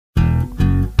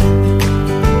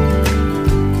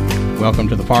Welcome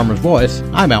to the Farmer's Voice.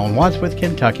 I'm Alan Watts with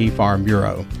Kentucky Farm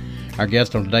Bureau. Our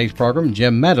guest on today's program,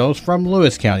 Jim Meadows from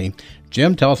Lewis County.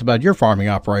 Jim, tell us about your farming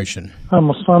operation.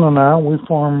 My son and I, we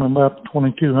farm about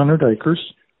 2,200 acres.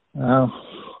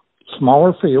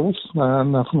 Smaller fields,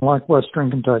 nothing like Western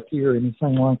Kentucky or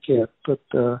anything like that, but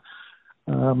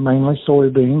mainly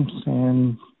soybeans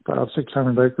and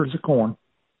 500-600 acres of corn.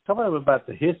 Tell me about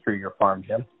the history of your farm,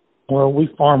 Jim. Well, we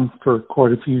farmed for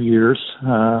quite a few years,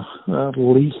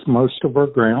 lease most of our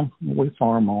ground we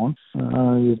farm on,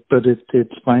 but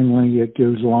it's mainly, it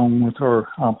goes along with our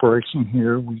operation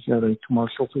here. We got a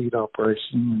commercial feed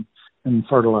operation and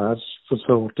fertilizer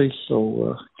facility,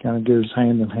 so kind of goes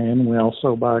hand in hand. We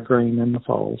also buy grain in the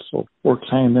fall, so works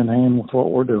hand in hand with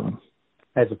what we're doing.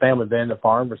 Has the family been in the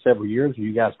farm for several years? Are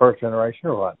you guys first generation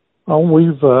or what? Oh,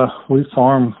 we've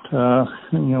farmed,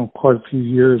 quite a few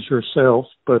years ourselves,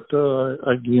 but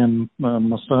again,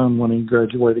 my son, when he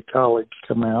graduated college,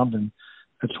 come out, and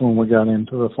that's when we got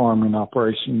into the farming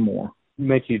operation more. You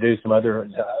mentioned you do some other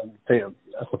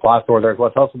supply store there.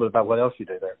 Well, tell us a bit about what else you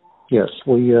do there. Yes,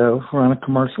 we run a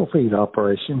commercial feed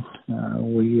operation.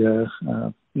 We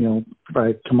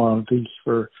buy commodities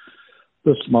for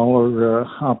the smaller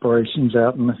operations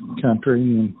out in the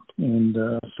country and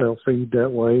sell feed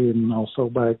that way, and also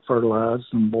bag fertilize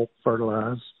and bulk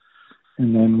fertilize.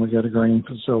 And then we got a grain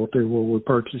facility where we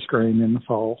purchase grain in the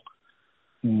fall.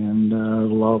 And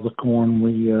a lot of the corn,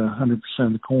 100%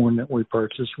 of the corn that we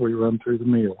purchase, we run through the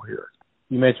mill here.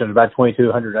 You mentioned about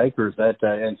 2,200 acres. That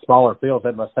in smaller fields,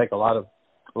 that must take a lot of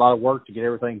work to get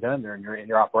everything done there in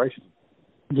your operation.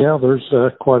 Yeah, there's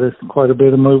quite a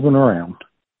bit of moving around.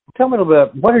 Tell me a little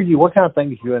bit. What kind of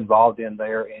things are you involved in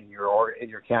there in your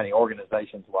county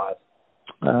organizations wise?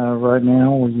 Right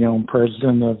now, I'm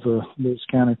president of the Lewis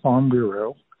County Farm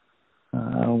Bureau.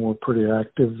 We're pretty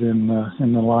active in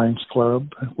the Lions Club,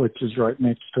 which is right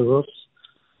next to us.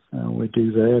 We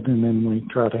do that, and then we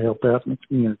try to help out in the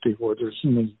community where there's a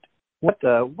need. What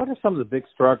are some of the big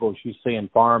struggles you see in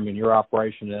farm in your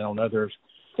operation and on others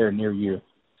there near you?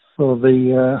 Well,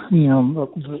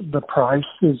 the price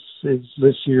is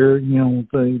this year,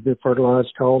 the fertilizer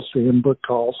costs, the input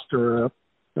costs are up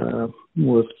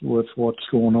with what's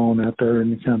going on out there in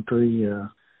the country.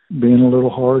 Being a little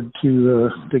hard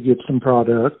to get some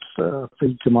products,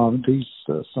 feed commodities,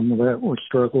 some of that we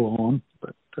struggle on,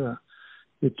 but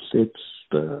it's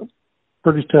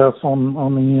pretty tough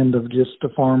on the end of just the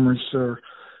farmers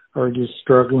are just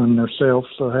struggling themselves,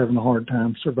 so having a hard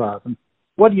time surviving.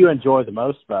 What do you enjoy the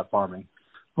most about farming?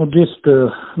 Well, just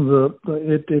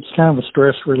it's kind of a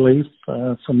stress relief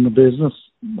from the business.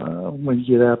 When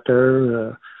you get out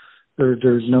there,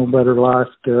 there's no better life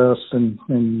to us than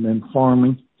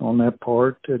farming on that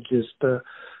part. Just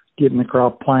getting the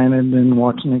crop planted and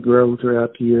watching it grow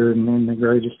throughout the year, and then the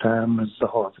greatest time is the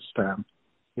harvest time.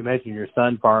 You mentioned your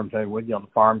son farms with you on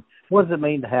the farm. What does it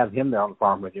mean to have him there on the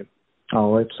farm with you?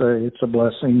 Oh, it's a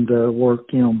blessing to work,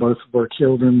 both of our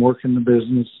children work in the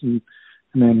business, and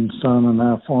then son and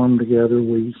I farm together.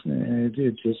 We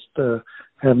just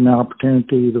have an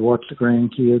opportunity to watch the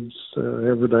grandkids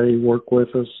every day work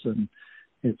with us, and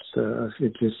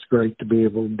it's just great to be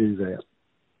able to do that.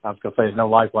 I was going to say, there's no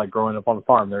life like growing up on the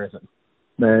farm, there isn't.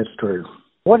 That's true.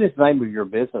 What is the name of your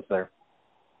business there?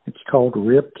 It's called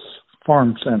Rips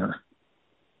Farm Center.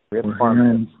 Rips Farm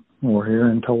Center. We're here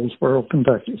in Tollsboro,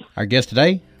 Kentucky. Our guest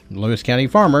today, Lewis County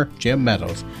farmer Jim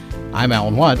Meadows. I'm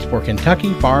Alan Watts for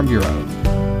Kentucky Farm Bureau.